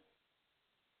in.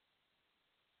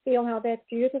 Feel how that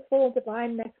beautiful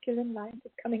divine masculine light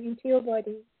is coming into your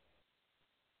body,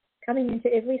 coming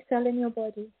into every cell in your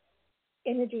body,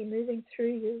 energy moving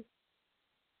through you.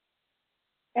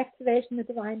 Activation of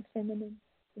the divine feminine,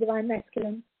 the divine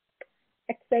masculine.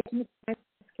 Activating the divine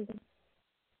masculine.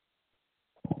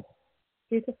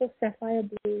 Beautiful sapphire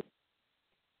blue.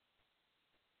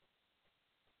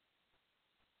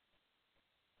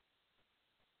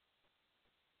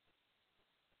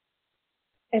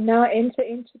 And now enter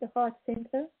into the heart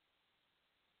center.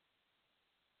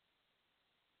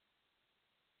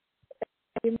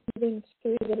 You're moving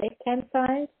through the left-hand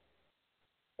side.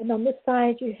 And on this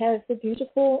side, you have the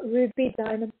beautiful ruby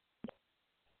diamond.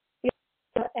 You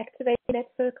are activating that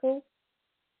circle,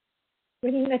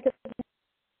 bringing that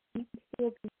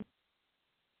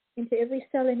into every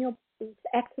cell in your body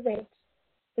to activate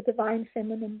the divine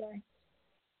feminine light.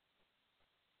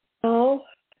 Now,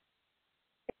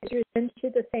 as you return to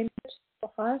the center of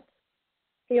your heart,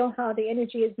 feel how the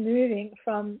energy is moving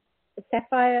from the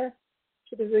sapphire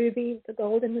to the ruby, the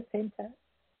gold in the center.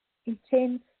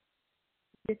 Intense,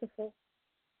 beautiful.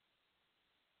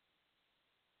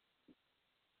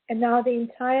 And now the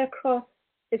entire cross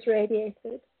is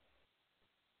radiated.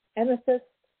 Amethyst,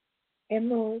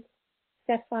 emerald,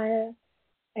 sapphire,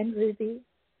 and ruby,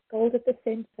 gold at the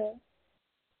center.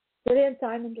 Brilliant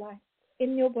diamond light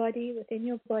in your body, within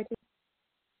your body.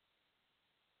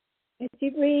 As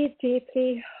you breathe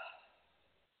deeply,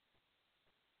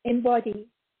 embody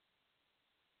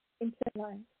into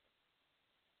light.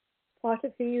 Part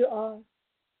of who you are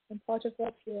and part of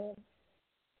what you are.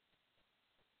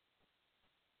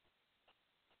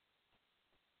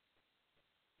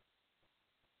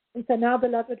 And so now,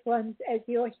 beloved ones, as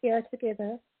you are here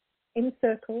together in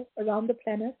circle around the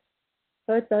planet,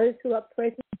 both those who are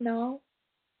present now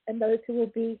and those who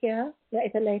will be here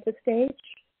at a later stage,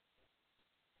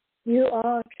 you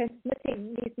are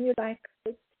transmitting these new light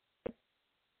codes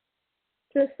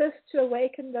to assist to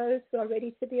awaken those who are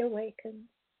ready to be awakened,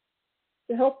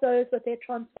 to help those with their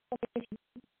transformation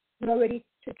who are ready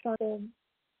to transform,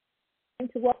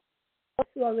 and to what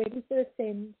who are ready to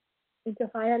ascend into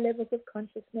higher levels of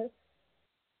consciousness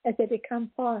as they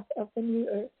become part of the new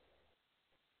earth.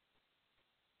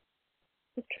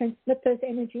 To transmit those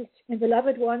energies. And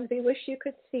beloved ones, we wish you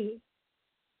could see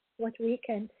what we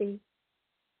can see.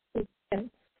 The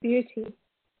beauty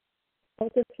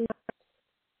of this light.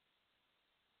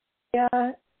 You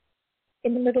are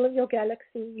in the middle of your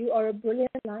galaxy. You are a brilliant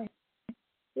light.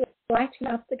 You are lighting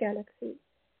up the galaxy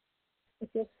with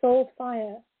your soul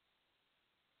fire,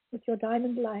 with your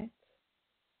diamond light.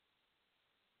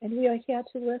 And we are here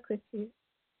to work with you,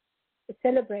 to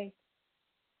celebrate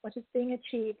what is being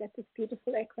achieved at this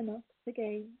beautiful equinox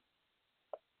again.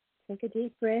 Take a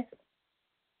deep breath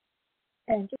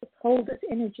and just hold this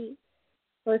energy,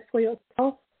 both for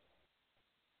yourself,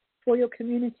 for your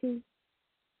community,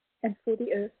 and for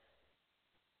the earth.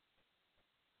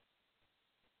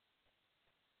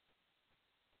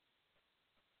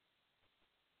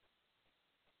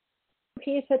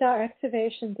 Repeated our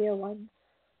activation, dear ones.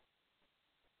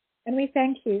 And we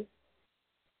thank you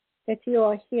that you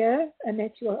are here and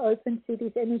that you are open to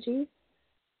these energies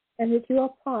and that you are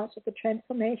part of the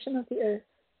transformation of the earth,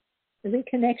 the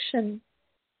reconnection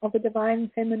of the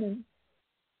divine feminine,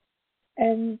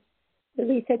 and the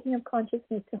resetting of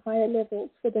consciousness to higher levels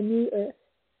for the new earth.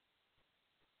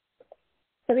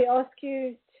 So we ask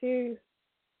you to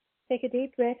take a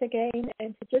deep breath again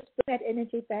and to just bring that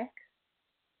energy back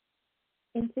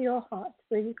into your heart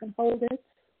where you can hold it.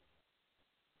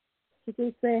 Take a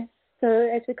deep breath. So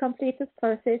as we complete this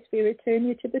process, we return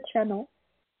you to the channel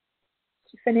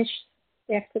to finish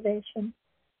the activation.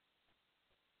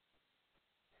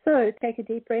 So take a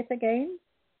deep breath again.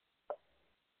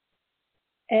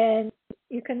 And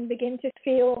you can begin to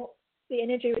feel the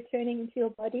energy returning into your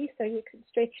body. So you can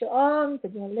stretch your arms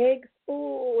and your legs.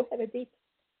 Oh, have a deep,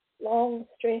 long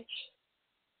stretch.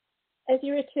 As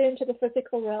you return to the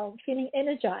physical realm, feeling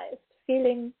energized,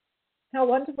 feeling how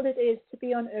wonderful it is to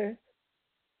be on earth,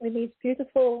 when these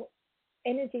beautiful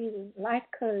energies and light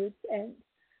codes and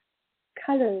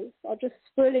colors are just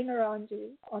swirling around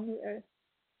you on the earth,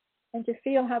 and to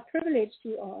feel how privileged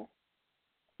you are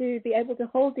to be able to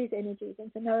hold these energies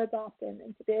and to know about them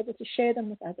and to be able to share them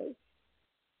with others.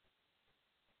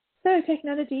 So take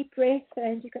another deep breath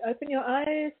and you can open your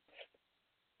eyes,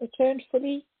 return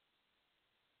fully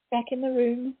back in the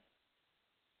room,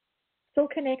 still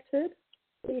connected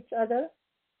to each other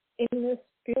in this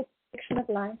beautiful section of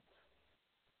light.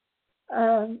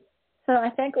 So I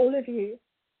thank all of you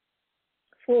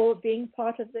for being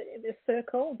part of this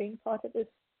circle, being part of this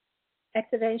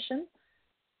activation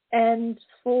and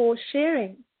for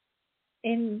sharing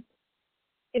in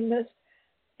this.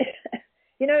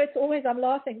 It's always, I'm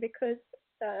laughing because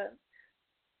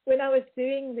when I was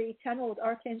doing the channel with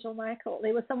Archangel Michael,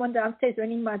 there was someone downstairs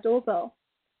ringing my doorbell.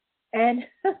 And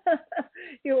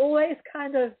you're always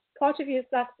kind of, part of you is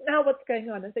like, now what's going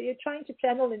on? And so you're trying to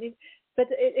channel, but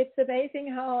it's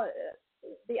amazing how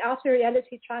the outer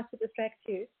reality tries to distract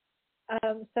you.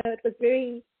 So it was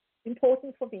very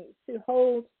important for me to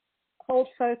hold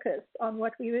focus on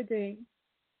what we were doing.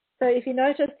 So if you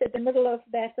noticed at the middle of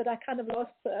that I kind of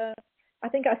lost, I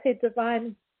think I said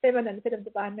divine feminine instead of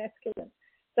divine masculine.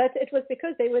 But it was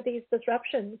because there were these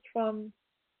disruptions from,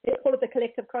 they call it the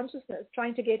collective consciousness,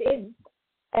 trying to get in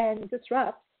and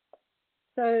disrupt.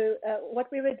 So what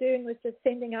we were doing was just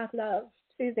sending out love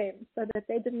to them so that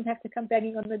they didn't have to come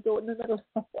banging on the door in the middle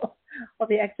of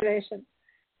the activation.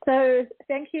 So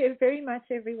thank you very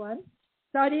much, everyone.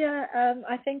 Claudia,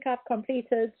 I think I've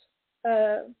completed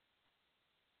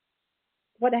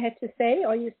what I had to say.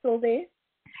 Are you still there?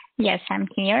 Yes, I'm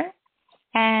here.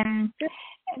 When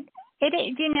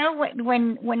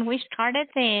we started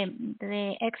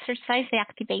the exercise, the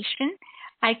activation,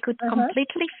 I could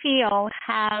completely feel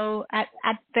how at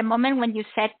the moment when you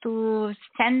said to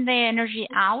send the energy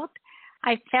out,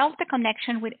 I felt the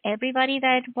connection with everybody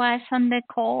that was on the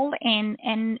call,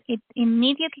 and it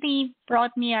immediately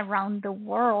brought me around the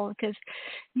world because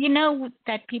you know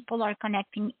that people are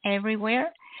connecting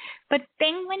everywhere. But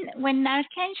then when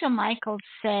Archangel Michael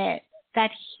said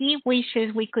that he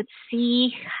wishes we could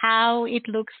see how it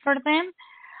looks for them,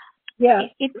 yeah,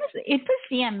 it was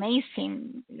the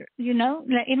amazing, it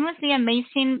was the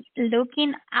amazing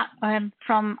looking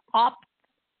from up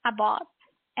above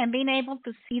and being able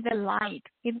to see the light.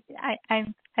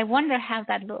 I wonder how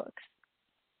that looks.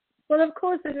 Well, of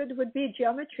course, it would be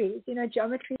geometries,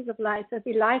 geometries of light. So it'd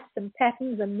be lights and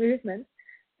patterns and movements.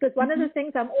 Because one of the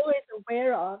things I'm always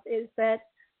aware of is that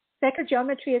sacred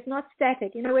geometry is not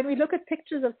static. When we look at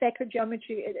pictures of sacred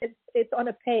geometry, it's on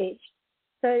a page.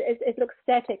 So it looks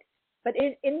static. But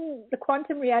in the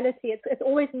quantum reality, it's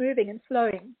always moving and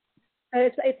flowing.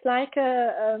 So it's like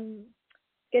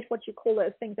get what you call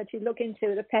those things that you look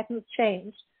into, the patterns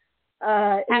change.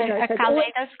 A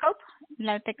kaleidoscope?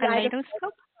 Like the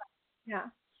kaleidoscope? Yeah.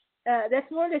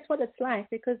 That's more or less what it's like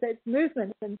because there's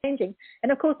movement and changing.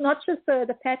 And of course, not just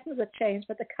the patterns that change,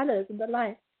 but the colors and the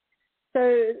light. So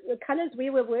the colors we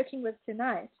were working with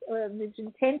tonight, these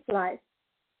intense lights,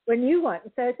 were new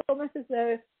ones. So it's almost as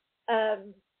though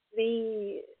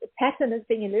the pattern is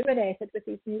being illuminated with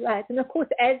these new lights. And of course,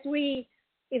 as we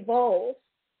evolve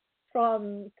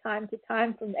from time to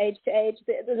time, from age to age,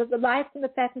 the lights and the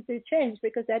patterns do change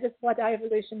because that is what our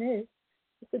evolution is.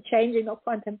 It's the changing of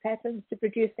quantum patterns to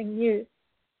producing new.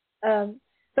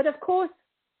 But of course,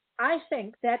 I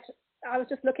think that I was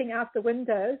just looking out the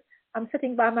window. I'm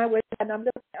sitting by my window and I'm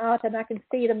looking out and I can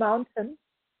see the mountain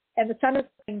and the sun is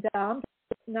going down.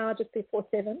 It's now just before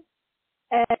 7.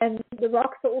 And the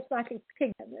rocks are all slightly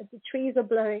pink and the trees are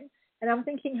blowing. And I'm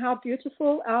thinking how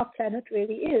beautiful our planet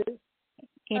really is.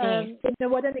 It is.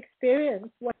 What an experience,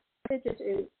 what it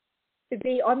is to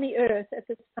be on the earth at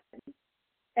this time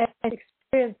and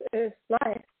experience Earth's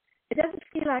life. It doesn't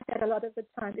feel like that a lot of the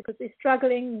time because we're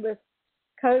struggling with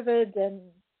COVID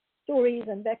and stories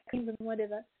and vaccines and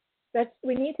whatever. But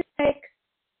we need to take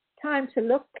time to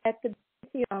look at the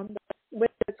beauty around us,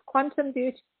 whether it's quantum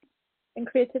beauty and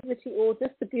creativity or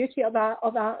just the beauty of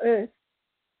our Earth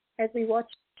as we watch.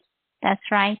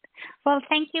 That's right. Well,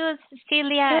 thank you,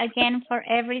 Celia, again for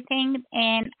everything.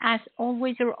 And as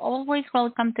always, you're always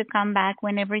welcome to come back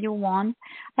whenever you want.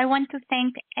 I want to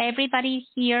thank everybody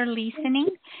here listening.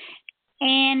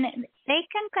 And they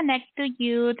can connect to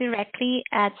you directly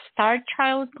at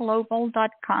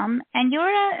starchildglobal.com. And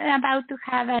you're about to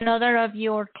have another of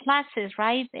your classes,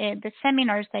 right? The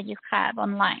seminars that you have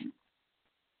online.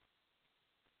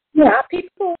 Yeah,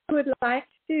 people who would like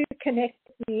to connect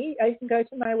with me, you can go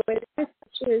to my website,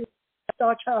 which is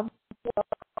starchildglobal.com,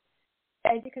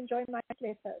 and you can join my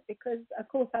newsletter because, of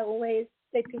course, I always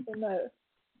let people know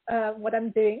what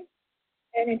I'm doing.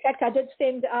 And in fact, I did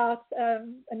send out a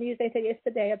newsletter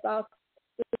yesterday about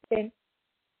the event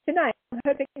tonight. I'm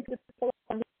hoping to people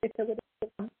on the newsletter with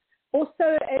them.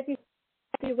 Also, as you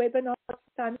have your webinar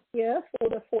time here for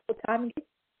the 4 time gate.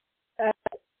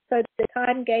 So the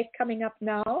time gate coming up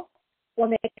now, or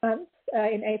next month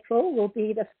in April, will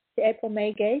be the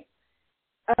April-May gate,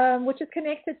 which is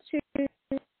connected to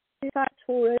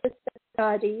Taurus,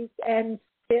 Pleiades, and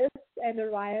Sirius and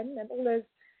Orion, and all those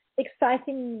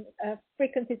exciting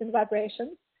frequencies and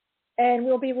vibrations. And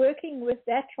we'll be working with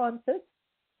that transit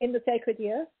in the sacred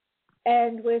year.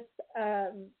 and with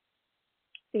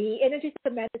the energies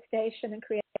of manifestation and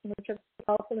creation, which are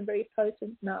powerful and very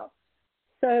potent now.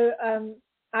 So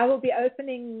I will be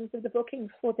opening the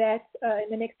bookings for that in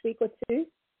the next week or two,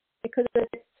 because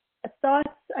it starts,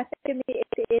 I think, at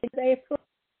the end of April,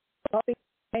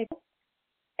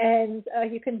 and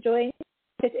you can join.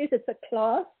 It's a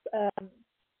class,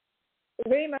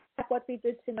 very much like what we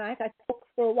did tonight. I talk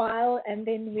for a while, and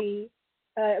then we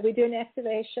do an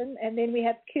activation, and then we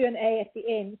have Q&A at the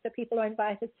end, so people are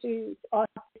invited to ask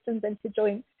questions and to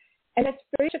join. And it's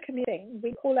very much a community.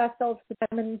 We call ourselves the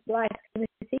Diamond Light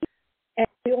Community, and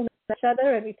we all know each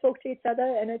other, and we talk to each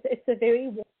other, and it's a very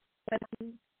warm,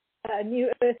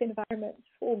 new earth environment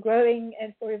for growing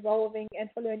and for evolving and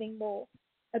for learning more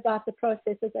about the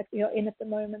processes that we are in at the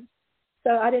moment.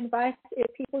 So I'd invite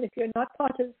people, if you're not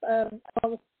part of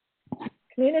our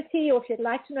community, or if you'd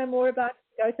like to know more about it,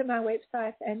 go to my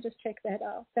website and just check that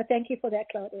out. So thank you for that,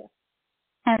 Claudia.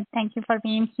 And thank you for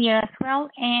being here as well.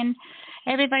 And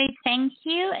everybody, thank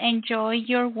you. Enjoy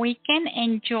your weekend.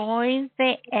 Enjoy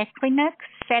the equinox.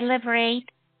 Celebrate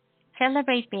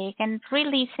big, and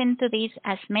re-listen to this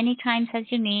as many times as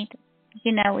you need.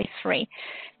 You know it's free.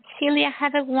 Celia,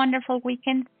 have a wonderful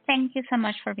weekend. Thank you so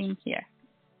much for being here.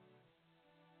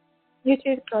 You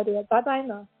too, Claudia. Bye-bye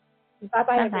now.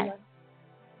 Bye-bye, everyone.